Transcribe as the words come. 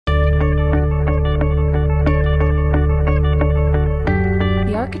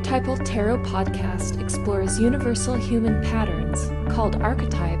Archetypal Tarot podcast explores universal human patterns, called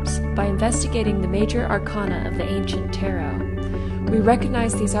archetypes, by investigating the major arcana of the ancient tarot. We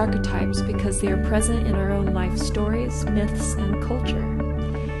recognize these archetypes because they are present in our own life stories, myths, and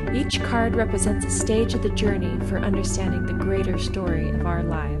culture. Each card represents a stage of the journey for understanding the greater story of our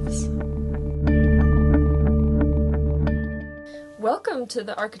lives. Welcome to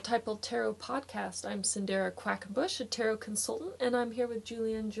the Archetypal Tarot podcast. I'm Sindera Quackenbush, a tarot consultant, and I'm here with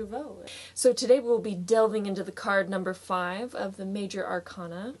Julian Javot. So today we'll be delving into the card number 5 of the major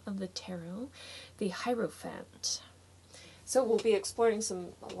arcana of the tarot, the Hierophant. So we'll be exploring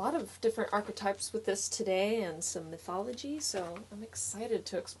a lot of different archetypes with this today and some mythology, so I'm excited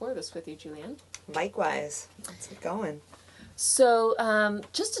to explore this with you, Julian. Likewise. Let's get going. So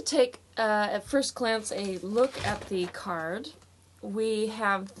just to take, at first glance, a look at the card, we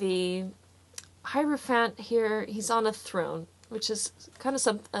have the Hierophant here. He's on a throne, which is kind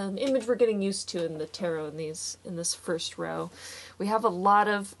of an image we're getting used to in the tarot in this first row. We have a lot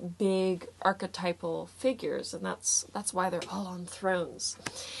of big archetypal figures, and that's why they're all on thrones.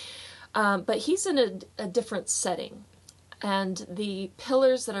 But he's in a different setting, and the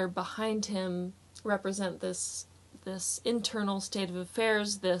pillars that are behind him represent this internal state of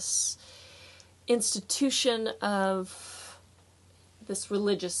affairs, this institution of this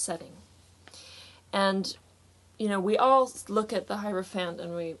religious setting. And, you know, we all look at the Hierophant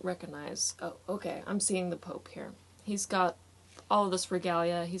and we recognize, oh, okay, I'm seeing the Pope here. He's got all of this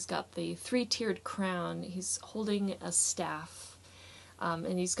regalia. He's got the 3-tiered crown. He's holding a staff.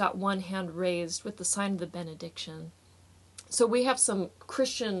 And he's got one hand raised with the sign of the benediction. So we have some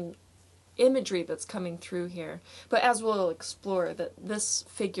Christian imagery that's coming through here. But as we'll explore, that this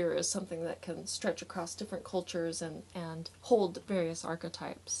figure is something that can stretch across different cultures and hold various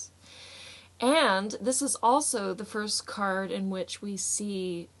archetypes. And this is also the first card in which we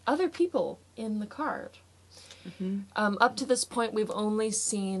see other people in the card. Mm-hmm. Up to this point, we've only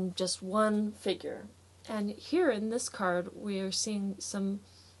seen just one figure. And here in this card, we are seeing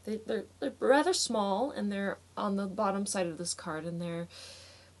they're rather small, and they're on the bottom side of this card, and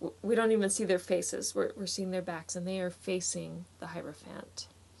we don't even see their faces. We're seeing their backs, and they are facing the Hierophant.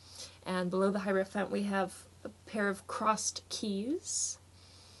 And below the Hierophant, we have a pair of crossed keys,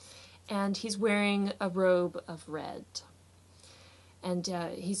 and he's wearing a robe of red. And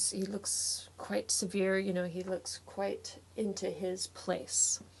he looks quite severe. You know, he looks quite into his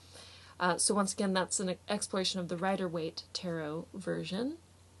place. So once again, that's an exploration of the Rider-Waite tarot version.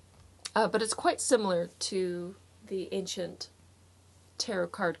 But it's quite similar to the ancient tarot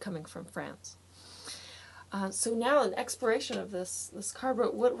card coming from France. So now an exploration of this card.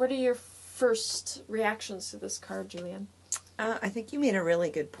 What are your first reactions to this card, Julian? I think you made a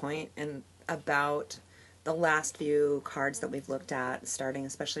really good point about the last few cards that we've looked at, starting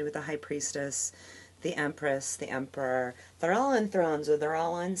especially with the High Priestess, the Empress, the Emperor. They're all on thrones, or they're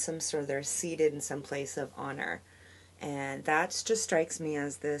all on they're seated in some place of honor. And that just strikes me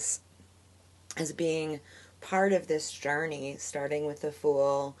as being part of this journey, starting with the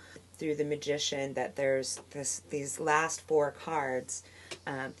Fool through the Magician, that there's these last 4 cards,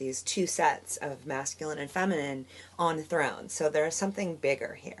 these 2 sets of masculine and feminine on thrones. So there's something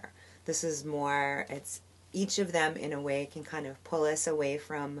bigger here. This is more, each of them in a way can kind of pull us away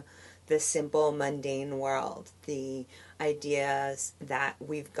from the simple, mundane world. The ideas that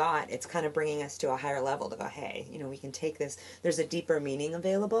we've got, it's kind of bringing us to a higher level to go, hey, you know, we can take this, there's a deeper meaning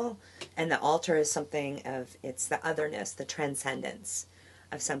available, and the altar is something it's the otherness, the transcendence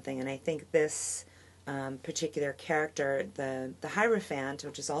of something. And I think this particular character, the Hierophant,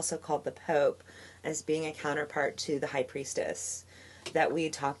 which is also called the Pope, as being a counterpart to the High Priestess that we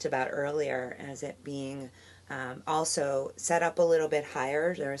talked about earlier, as it being also set up a little bit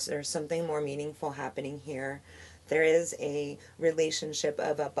higher. There's something more meaningful happening here. There is a relationship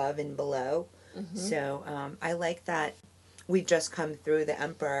of above and below. Mm-hmm. So I like that we've just come through the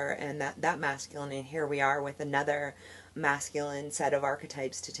Emperor and that masculine, and here we are with another masculine set of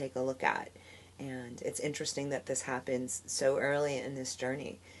archetypes to take a look at. And it's interesting that this happens so early in this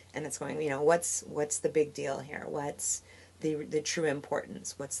journey. And it's going, you know, what's the big deal here? What's the true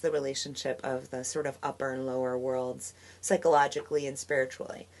importance? What's the relationship of the sort of upper and lower worlds psychologically and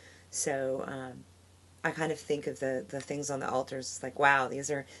spiritually? So I kind of think of the things on the altars like, wow, these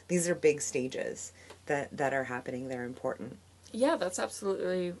are big stages that are happening. They're important. Yeah, that's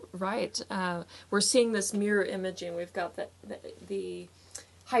absolutely right. We're seeing this mirror imaging. We've got the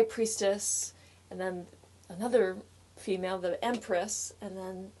High Priestess, and then another female, the Empress, and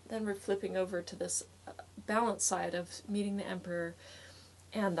then we're flipping over to this balance side of meeting the Emperor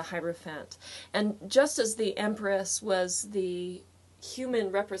and the Hierophant. And just as the Empress was the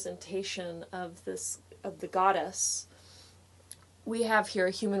human representation of the goddess, we have here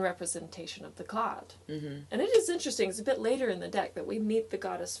a human representation of the god. Mm-hmm. And it is interesting, it's a bit later in the deck that we meet the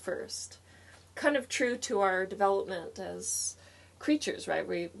goddess first. Kind of true to our development as creatures, right?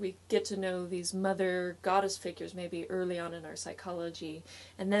 We get to know these mother goddess figures maybe early on in our psychology,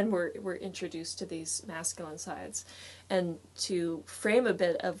 and then we're introduced to these masculine sides. And to frame a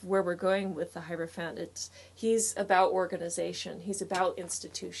bit of where we're going with the Hierophant, he's about organization, he's about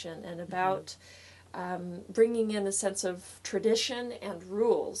institution, and about bringing in a sense of tradition and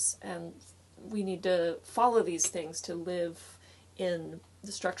rules, and we need to follow these things to live in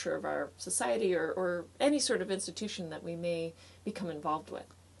the structure of our society or any sort of institution that we may become involved with.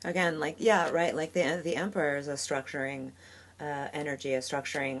 Again, like, yeah, right, like the emperor is a structuring energy, a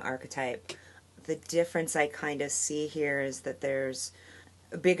structuring archetype. The difference I kind of see here is that there's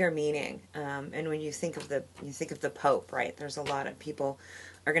a bigger meaning, and when you think of the Pope, right, there's a lot of people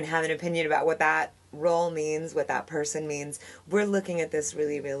are going to have an opinion about what that role means, what that person means. We're looking at this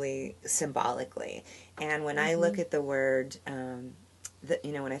really, really symbolically, and when I look at the word,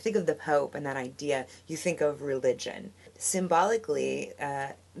 when I think of the Pope and that idea, you think of religion. Symbolically,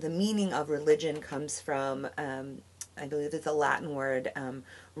 the meaning of religion comes from, I believe it's a Latin word,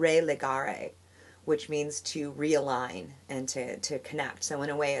 relegare, which means to realign and to connect. So in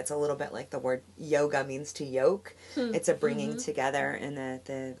a way, it's a little bit like the word yoga means to yoke. It's a bringing together, and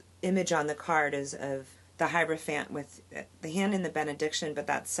the image on the card is of the Hierophant with the hand in the benediction, but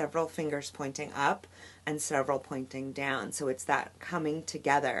that's several fingers pointing up and several pointing down. So it's that coming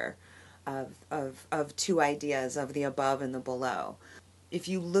together of two ideas, of the above and the below. If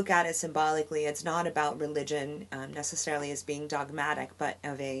you look at it symbolically, it's not about religion necessarily as being dogmatic, but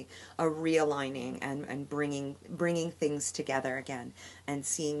of a realigning and bringing things together again, and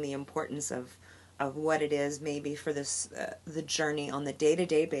seeing the importance of what it is maybe for this the journey on the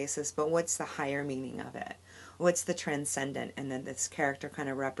day-to-day basis, but what's the higher meaning of it? What's the transcendent? And then this character kind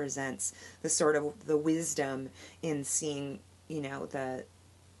of represents the sort of the wisdom in seeing,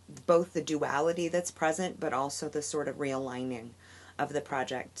 both the duality that's present, but also the sort of realigning of the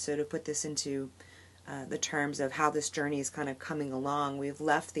project. So to put this into the terms of how this journey is kind of coming along, we've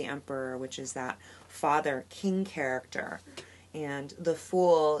left the Emperor, which is that father king character, and the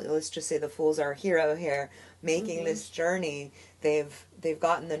Fool. Let's just say the Fool's our hero here, making this journey. They've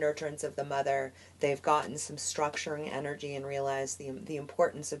gotten the nurturance of the mother. They've gotten some structuring energy and realized the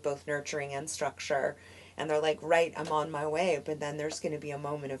importance of both nurturing and structure. And they're like, right, I'm on my way. But then there's going to be a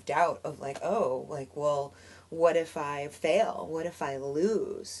moment of doubt of like, well, what if I fail? What if I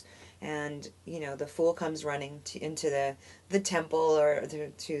lose? And the Fool comes running into the temple, or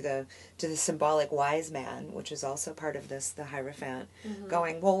to the symbolic wise man, which is also part of this, the Hierophant,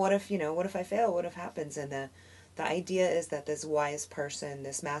 going, well, what if I fail? What if happens? And the idea is that this wise person,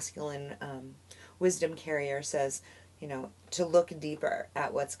 this masculine wisdom carrier, says, to look deeper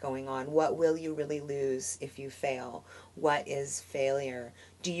at what's going on. What will you really lose if you fail? What is failure?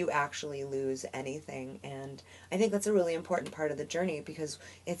 Do you actually lose anything? And I think that's a really important part of the journey, because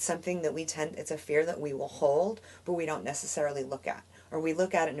it's something that it's a fear that we will hold, but we don't necessarily look at. Or we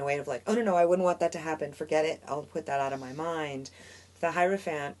look at it in a way of like, oh no, I wouldn't want that to happen. Forget it. I'll put that out of my mind. The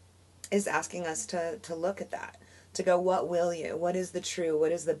Hierophant is asking us to look at that. To go, what will you? What is the true?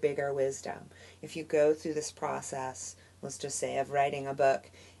 What is the bigger wisdom? If you go through this process, let's just say, of writing a book,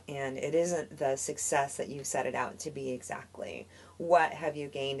 and it isn't the success that you set it out to be exactly, what have you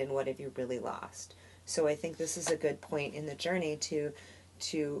gained and what have you really lost? So I think this is a good point in the journey to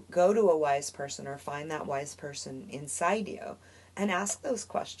go to a wise person, or find that wise person inside you, and ask those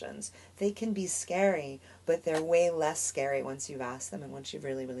questions. They can be scary, but they're way less scary once you've asked them and once you've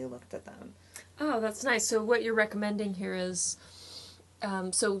really, really looked at them. Oh, that's nice. So what you're recommending here is,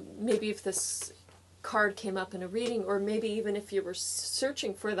 so maybe if this card came up in a reading, or maybe even if you were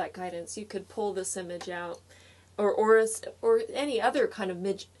searching for that guidance, you could pull this image out, or any other kind of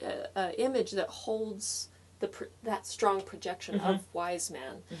image that holds that strong projection of wise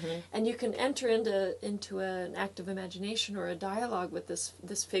man, and you can enter into an active imagination or a dialogue with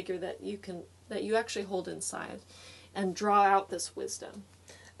this figure that you actually hold inside, and draw out this wisdom.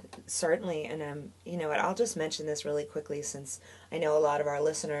 Certainly, and I'll just mention this really quickly, since I know a lot of our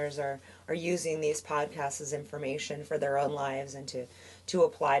listeners are using these podcasts as information for their own lives and to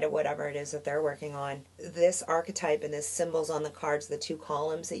apply to whatever it is that they're working on. This archetype and this symbols on the cards, the two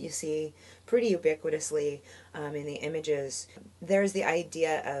columns that you see pretty ubiquitously in the images, there's the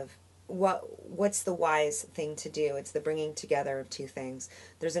idea of what's the wise thing to do. It's the bringing together of two things.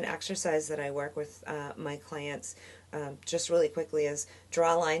 There's an exercise that I work with my clients just really quickly is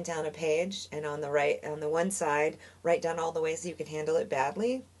draw a line down a page, and on the one side, write down all the ways that you could handle it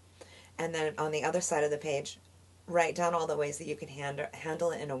badly, and then on the other side of the page, write down all the ways that you can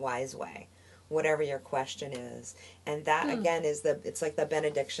handle it in a wise way, whatever your question is. And that again is it's like the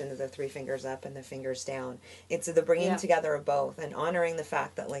benediction of the three fingers up and the fingers down. It's the bringing together of both and honoring the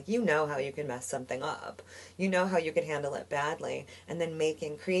fact that, like, you know how you can mess something up, you know how you could handle it badly, and then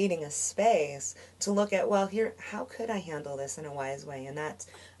creating a space to look at, well, here, how could I handle this in a wise way? And that's,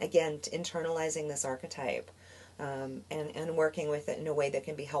 again, internalizing this archetype, and working with it in a way that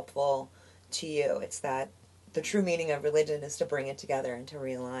can be helpful to you. It's that the true meaning of religion is to bring it together and to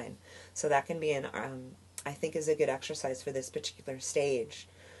realign. So that can be I think is a good exercise for this particular stage,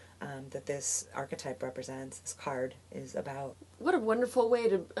 that this archetype represents, this card is about. What a wonderful way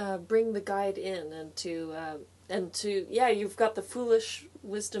to bring the guide in and to you've got the foolish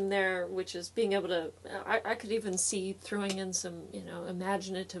wisdom there, which is being able to, I could even see throwing in some,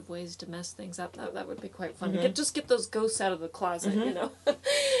 imaginative ways to mess things up. That would be quite fun. Just get those ghosts out of the closet,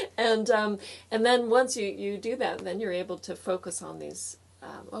 and then once you do that, then you're able to focus on these,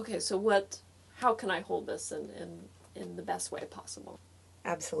 okay, so how can I hold this in the best way possible?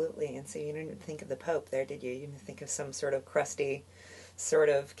 Absolutely. And so you didn't think of the Pope there, did you? You didn't think of some sort of crusty sort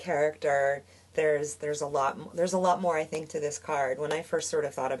of character. There's a lot more, I think, to this card. When I first sort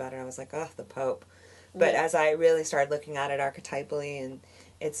of thought about it, I was like, oh, the Pope. But as I really started looking at it archetypally, and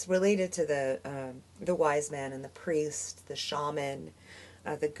it's related to the wise man and the priest, the shaman,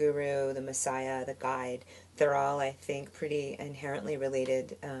 the guru, the messiah, the guide. They're all, I think, pretty inherently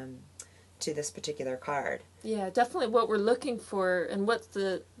related to this particular card. Yeah, definitely what we're looking for, and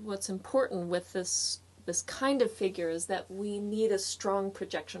what's important with this kind of figure is that we need a strong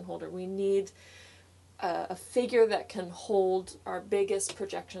projection holder. We need a figure that can hold our biggest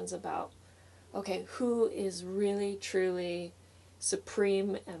projections about, okay, who is really, truly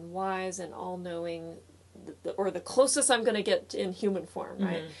supreme and wise and all-knowing, or the closest I'm going to get in human form,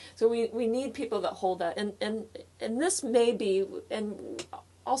 right? So we need people that hold that. And this may be, and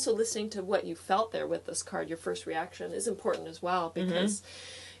also listening to what you felt there with this card, your first reaction is important as well, because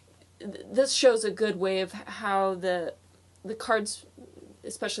this shows a good way of how the cards,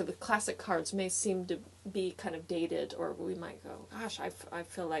 especially the classic cards, may seem to be kind of dated, or we might go, gosh, I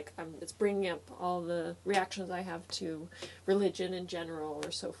feel like it's bringing up all the reactions I have to religion in general,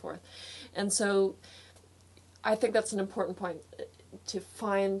 or so forth. And so I think that's an important point, to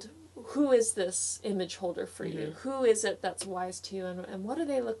find who is this image holder for you? Who is it that's wise to you, and what do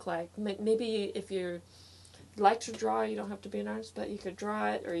they look like? Maybe if you're like to draw, you don't have to be an artist, but you could draw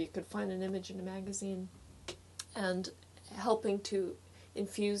it, or you could find an image in a magazine, and helping to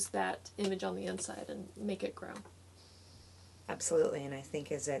infuse that image on the inside and make it grow. Absolutely, and I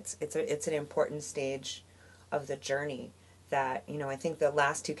think it's an important stage of the journey that, I think the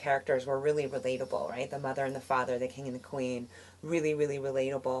last two characters were really relatable, right? The mother and the father, the king and the queen, really, really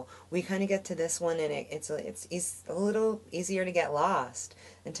relatable. We kind of get to this one, and it's a little easier to get lost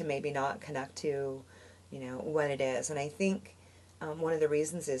and to maybe not connect to what it is. And I think one of the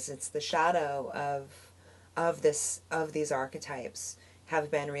reasons is it's the shadow of these archetypes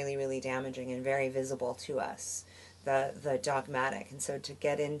have been really, really damaging and very visible to us, the dogmatic. And so to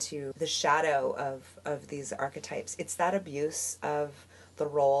get into the shadow of these archetypes, it's that abuse of the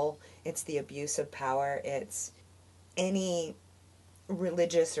role, it's the abuse of power, it's any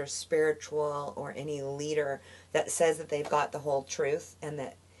religious or spiritual or any leader that says that they've got the whole truth and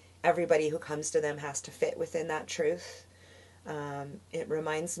that everybody who comes to them has to fit within that truth. It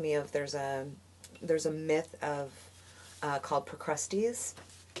reminds me of there's a myth of called Procrustes,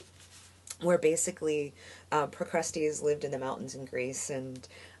 where basically Procrustes lived in the mountains in Greece, and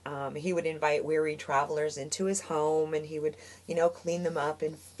he would invite weary travelers into his home, and he would clean them up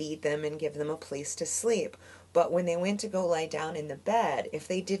and feed them and give them a place to sleep. But when they went to go lie down in the bed, if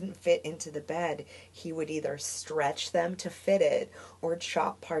they didn't fit into the bed, he would either stretch them to fit it or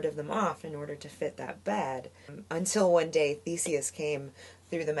chop part of them off in order to fit that bed. Until one day Theseus came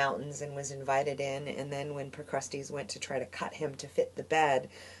through the mountains and was invited in, and then when Procrustes went to try to cut him to fit the bed,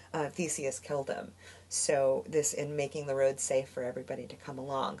 Theseus killed him. So this, in making the road safe for everybody to come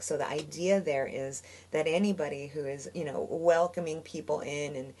along. So the idea there is that anybody who is, welcoming people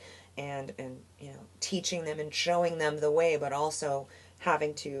in and teaching them and showing them the way, but also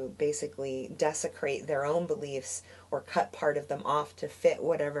having to basically desecrate their own beliefs or cut part of them off to fit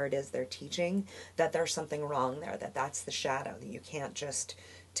whatever it is they're teaching, that there's something wrong there, that's the shadow, that you can't just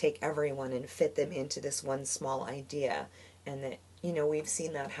take everyone and fit them into this one small idea. And that, we've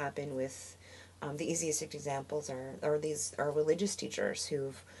seen that happen with the easiest examples are religious teachers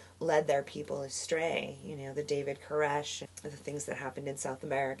who've led their people astray. You know, the David Koresh, the things that happened in South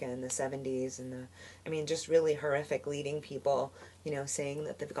America in the 70s, and just really horrific, leading people, you know, saying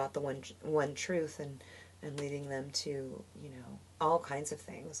that they've got the one truth, and leading them to, you know, all kinds of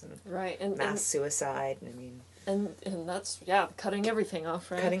things, and right, mass suicide, and that's cutting everything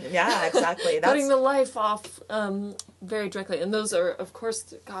off, right? Exactly. Cutting the life off very directly, and those are, of course,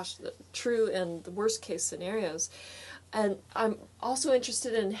 the true and the worst case scenarios. And I'm also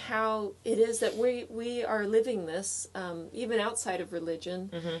interested in how it is that we are living this, even outside of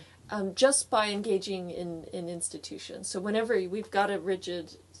religion, just by engaging in institutions. So whenever we've got a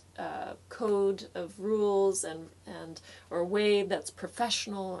rigid code of rules or a way that's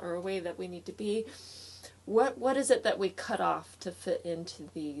professional or a way that we need to be, what is it that we cut off to fit into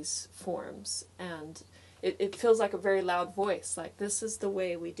these forms? And it feels like a very loud voice, like this is the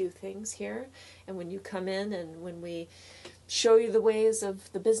way we do things here, and when you come in and when we show you the ways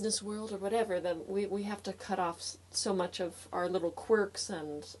of the business world or whatever, then we have to cut off so much of our little quirks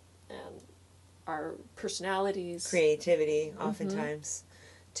and our personalities. Creativity, oftentimes,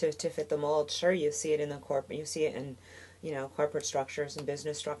 to fit the mold. Sure, you see it in you see it in, you know, corporate structures and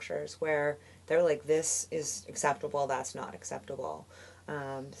business structures where they're like, this is acceptable, that's not acceptable.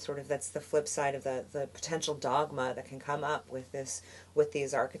 Sort of that's the flip side of the potential dogma that can come up with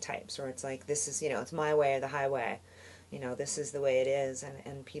these archetypes, where it's like, this is, you know, it's my way or the highway. You know, this is the way it is,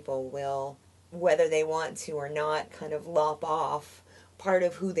 and people will, whether they want to or not, kind of lop off part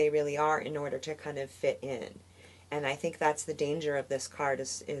of who they really are in order to kind of fit in. And I think that's the danger of this card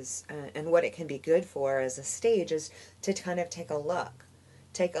is and what it can be good for as a stage is to kind of take a look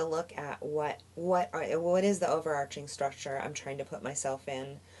at what is the overarching structure I'm trying to put myself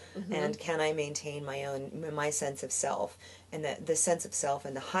in, and can I maintain my sense of self, and the sense of self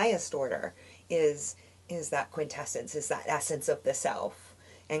in the highest order is that quintessence, is that essence of the self,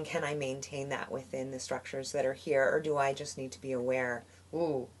 and can I maintain that within the structures that are here, or do I just need to be aware,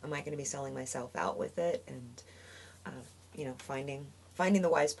 am I going to be selling myself out with it, and you know, finding the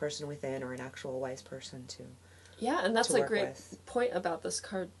wise person within, or an actual wise person to. Yeah, and that's a great point about this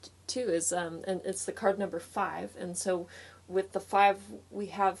card too. Is and it's the card number 5, and so with the 5 we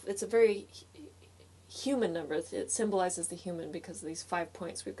have, it's a very human number. It symbolizes the human because of these 5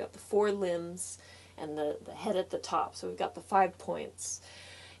 points. We've got the 4 limbs and the head at the top. So we've got the 5 points,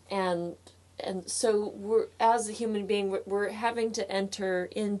 and so we're, as a human being, we're having to enter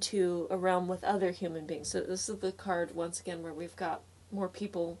into a realm with other human beings. So this is the card once again where we've got more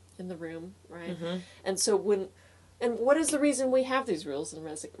people in the room, right? And so what is the reason we have these rules and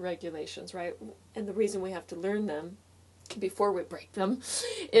regulations, right? And the reason we have to learn them before we break them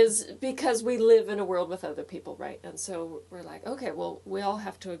is because we live in a world with other people, right? And so we're like, okay, well, we all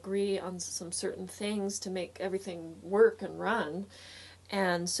have to agree on some certain things to make everything work and run.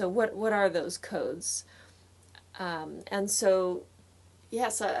 And so what are those codes? And so,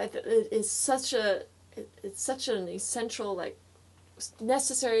 yes, it's such an essential, like,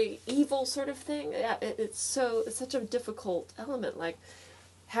 necessary evil sort of thing. It's such a difficult element, like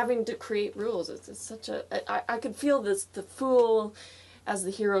having to create rules. It's such a, I could feel the fool as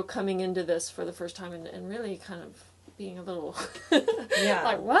the hero coming into this for the first time and really kind of being a little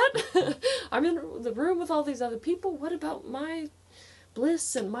like, what? I'm in the room with all these other people. What about my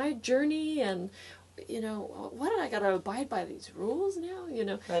bliss and my journey? And you know, what, I gotta abide by these rules now? You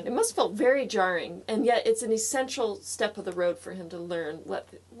know, it must feel very jarring, and yet it's an essential step of the road for him to learn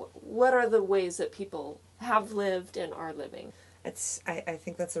what are the ways that people have lived and are living. I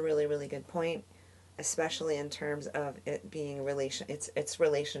think that's a really, really good point, especially in terms of it being it's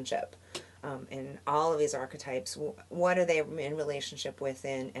relationship. In all of these archetypes, what are they in relationship with,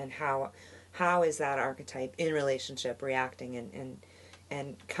 and how is that archetype in relationship reacting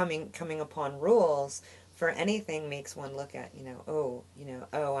and coming upon rules for anything makes one look at,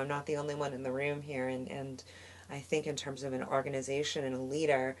 I'm not the only one in the room here, and I think in terms of an organization and a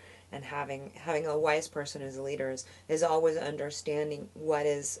leader, and having a wise person as a leader is always understanding what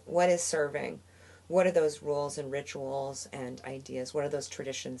is serving, what are those rules and rituals and ideas, what are those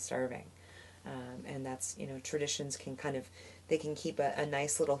traditions serving, and that's, traditions can they can keep a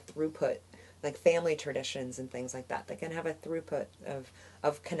nice little throughput, like family traditions and things like that. They can have a throughput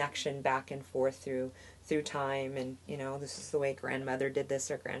of connection back and forth through time, and this is the way grandmother did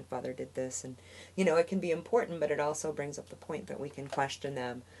this or grandfather did this, and it can be important, but it also brings up the point that we can question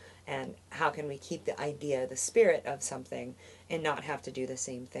them, and how can we keep the idea, the spirit of something, and not have to do the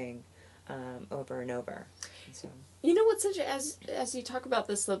same thing over and over. And so. You know what's interesting, as you talk about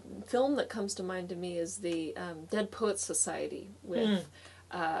this, the film that comes to mind to me is the Dead Poets Society with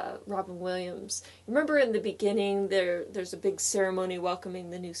Robin Williams. Remember in the beginning, there's a big ceremony welcoming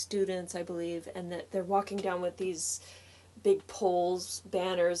the new students, I believe, and that they're walking down with these big poles,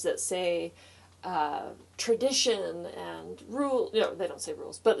 banners that say tradition and rule. You know, they don't say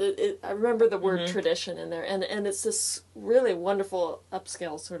rules, but I remember the word tradition in there, and it's this really wonderful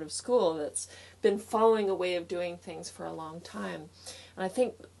upscale sort of school that's been following a way of doing things for a long time. And I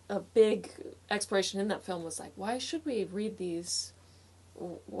think a big exploration in that film was like, why should we read these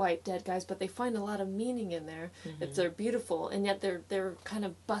white dead guys? But they find a lot of meaning in there. If they're beautiful, and yet they're kind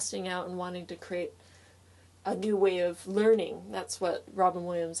of busting out and wanting to create a new way of learning. That's what Robin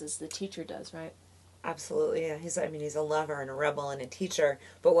Williams as the teacher does, right? Absolutely, yeah. He's a lover and a rebel and a teacher.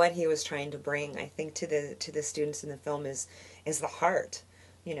 But what he was trying to bring, I think, to the students in the film is the heart.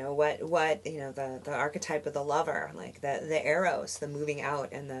 You know, what the archetype of the lover, like the eros, the moving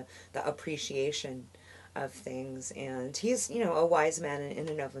out, and the appreciation of things. And he's, a wise man in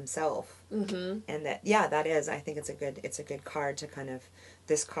and of himself. And that is, I think it's a good card to kind of,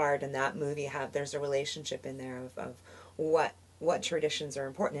 this card and that movie there's a relationship in there of what traditions are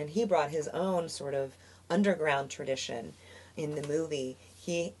important. And he brought his own sort of underground tradition in the movie.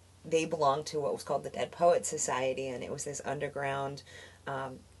 They belonged to what was called the Dead Poets Society, and it was this underground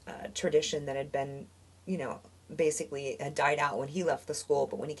tradition that had been, basically had died out when he left the school,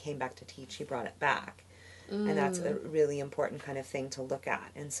 but when he came back to teach, he brought it back. And that's a really important kind of thing to look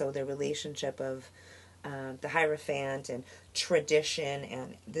at. And so the relationship of the Hierophant and tradition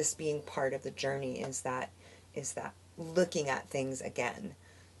and this being part of the journey is that looking at things again,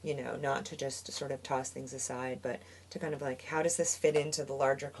 not to just sort of toss things aside, but to kind of like, how does this fit into the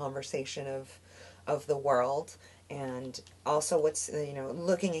larger conversation of the world? And also what's,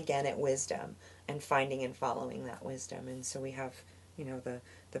 looking again at wisdom and finding and following that wisdom. And so we have,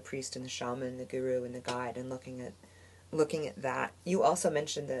 the priest and the shaman, the guru and the guide, and looking at that. You also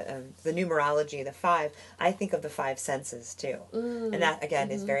mentioned the numerology, the 5. I think of the 5 senses too. And that, again,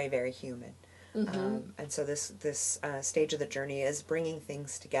 is very, very human. And so this stage of the journey is bringing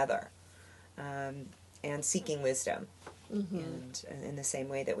things together and seeking wisdom. And in the same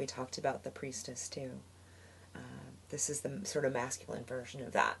way that we talked about the priestess too. This is the sort of masculine version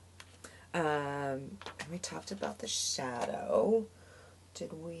of that. And we talked about the shadow.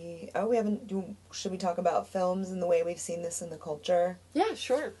 Did we... Oh, we haven't... Should we talk about films and the way we've seen this in the culture? Yeah,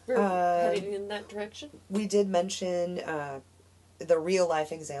 sure. We're heading in that direction. We did mention the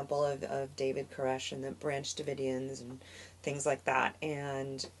real-life example of David Koresh and the Branch Davidians and things like that.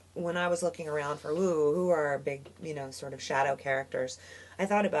 And when I was looking around for, who are our big, sort of shadow characters, I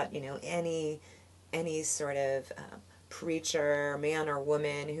thought about, any sort of preacher, man or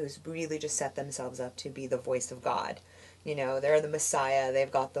woman, who's really just set themselves up to be the voice of God. They're the Messiah,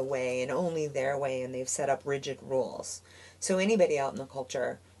 they've got the way, and only their way, and they've set up rigid rules. So anybody out in the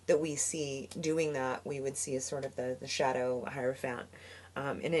culture that we see doing that, we would see as sort of the shadow Hierophant.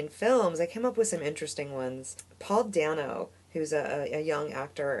 And in films, I came up with some interesting ones. Paul Dano, who's a young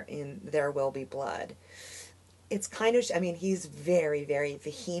actor in There Will Be Blood. It's kind of, he's very, very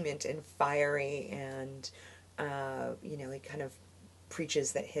vehement and fiery, and, he kind of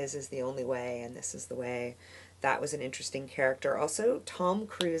preaches that his is the only way, and this is the way. That was an interesting character. Also, Tom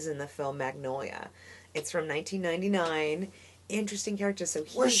Cruise in the film Magnolia. It's from 1999. Interesting character. So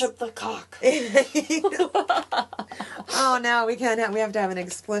worship the cock. Oh no, we have to have an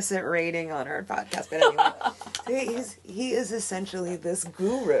explicit rating on our podcast. But anyway, he is essentially this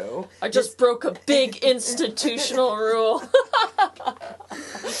guru. I just broke a big institutional rule.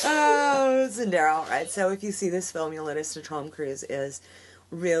 Oh, Zendara. All right. So if you see this film, you'll notice that Tom Cruise is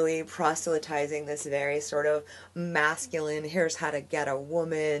really proselytizing this very sort of masculine, here's how to get a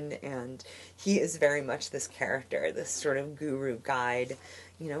woman, and he is very much this character, this sort of guru guide,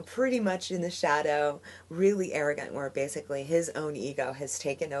 pretty much in the shadow, really arrogant, where basically his own ego has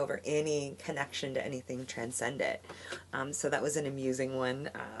taken over any connection to anything transcendent. So that was an amusing one.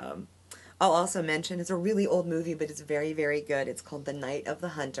 I'll also mention, it's a really old movie, but it's very, very good. It's called The Night of the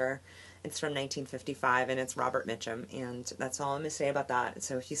Hunter. It's from 1955, and it's Robert Mitchum, and that's all I'm going to say about that.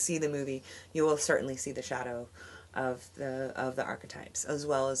 So if you see the movie, you will certainly see the shadow of the archetypes, as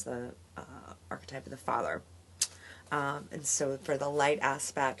well as the archetype of the father. And so for the light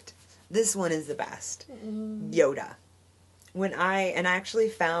aspect, this one is the best. Yoda. I actually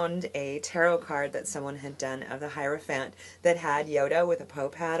found a tarot card that someone had done of the Hierophant that had Yoda with a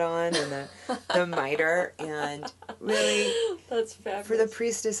Pope hat on and the mitre, and really, that's fabulous. For the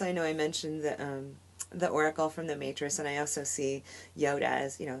priestess, I know I mentioned the Oracle from the Matrix, and I also see Yoda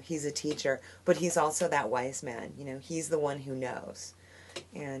as, he's a teacher, but he's also that wise man. He's the one who knows,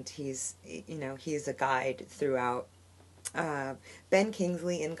 and he's a guide throughout Ben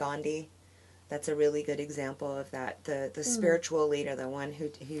Kingsley in Gandhi. That's a really good example of that. The spiritual leader, the one who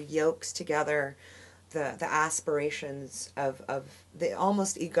yokes together the aspirations of the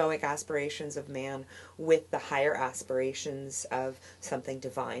almost egoic aspirations of man with the higher aspirations of something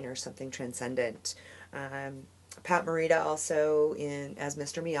divine or something transcendent. Pat Morita also as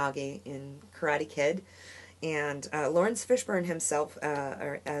Mr. Miyagi in Karate Kid. And Lawrence Fishburne himself,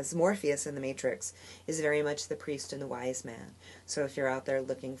 as Morpheus in The Matrix, is very much the priest and the wise man. So if you're out there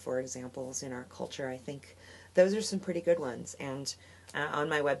looking for examples in our culture, I think those are some pretty good ones. And on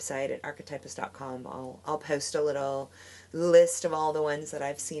my website at archetypist.com, I'll post a little list of all the ones that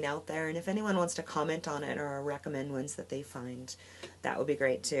I've seen out there. And if anyone wants to comment on it or recommend ones that they find, that would be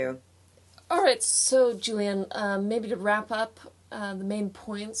great too. All right, so Julianne, maybe to wrap up, the main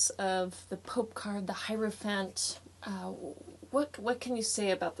points of the Pope card, the Hierophant. What can you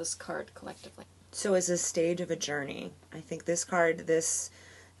say about this card collectively? So as a stage of a journey, I think this card, these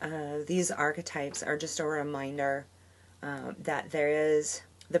archetypes are just a reminder that there is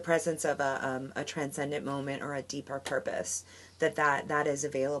the presence of a transcendent moment or a deeper purpose, that is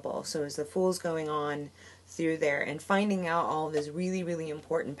available. So as the Fool's going on through there and finding out all of these really, really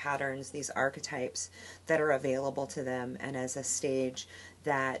important patterns, these archetypes that are available to them, and as a stage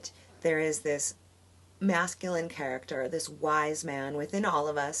that there is this masculine character, this wise man within all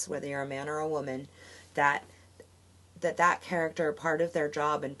of us, whether you're a man or a woman, that character, part of their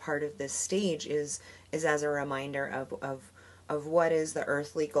job and part of this stage is as a reminder of what is the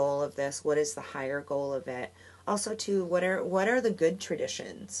earthly goal of this, what is the higher goal of it. Also, too, what are the good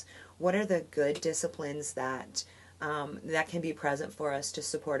traditions? What are the good disciplines that can be present for us to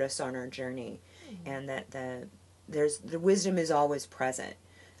support us on our journey? And that the wisdom is always present.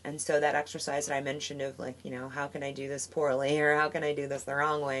 And so that exercise that I mentioned of how can I do this poorly, or how can I do this the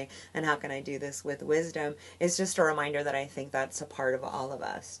wrong way, and how can I do this with wisdom, is just a reminder that I think that's a part of all of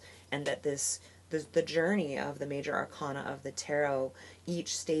us, and that the journey of the major arcana of the tarot,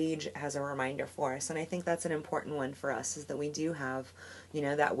 each stage has a reminder for us. And I think that's an important one for us, is that we do have,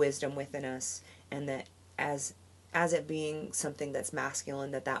 that wisdom within us, and that as it being something that's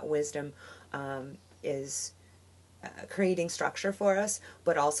masculine, that wisdom is creating structure for us,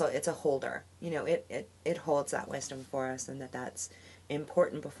 but also it's a holder. It holds that wisdom for us, and that's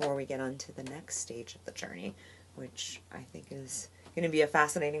important before we get on to the next stage of the journey, which I think is going to be a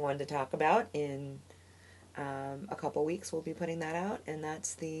fascinating one to talk about. In a couple weeks we'll be putting that out, and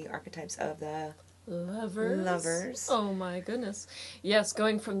that's the archetypes of the lovers. Oh my goodness. Yes,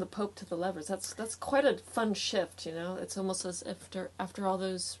 going from the Pope to the lovers, that's quite a fun shift. It's almost as if after all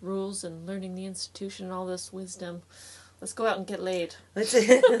those rules and learning the institution and all this wisdom, let's go out and get laid. This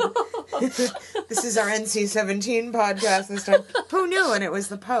is our NC-17 podcast this time. Who knew? And it was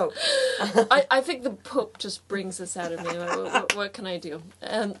the Pope. I think the Pope just brings this out of me. What can I do?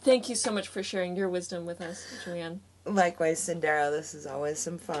 Thank you so much for sharing your wisdom with us, Julianne. Likewise, Sindera, this is always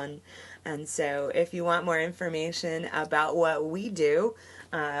some fun. And so if you want more information about what we do,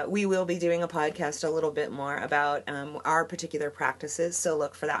 we will be doing a podcast a little bit more about our particular practices, so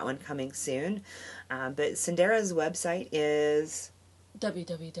look for that one coming soon. But Sindera's website is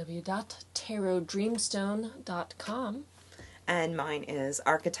www.tarotdreamstone.com. And mine is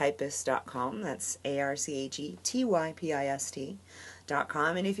archetypist.com. That's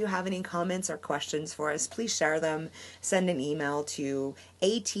ARCHETYPIST.com. And if you have any comments or questions for us, please share them. Send an email to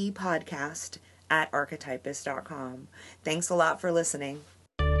atpodcast@archetypist.com. Thanks a lot for listening.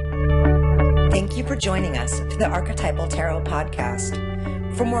 Thank you for joining us for the Archetypal Tarot Podcast.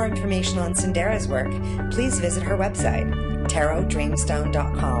 For more information on Sindera's work, please visit her website,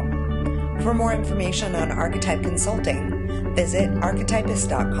 tarotdreamstone.com. For more information on archetype consulting, visit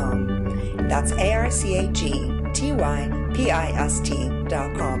archetypist.com. That's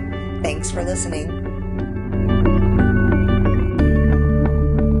ARCHETYPIST.com. Thanks for listening.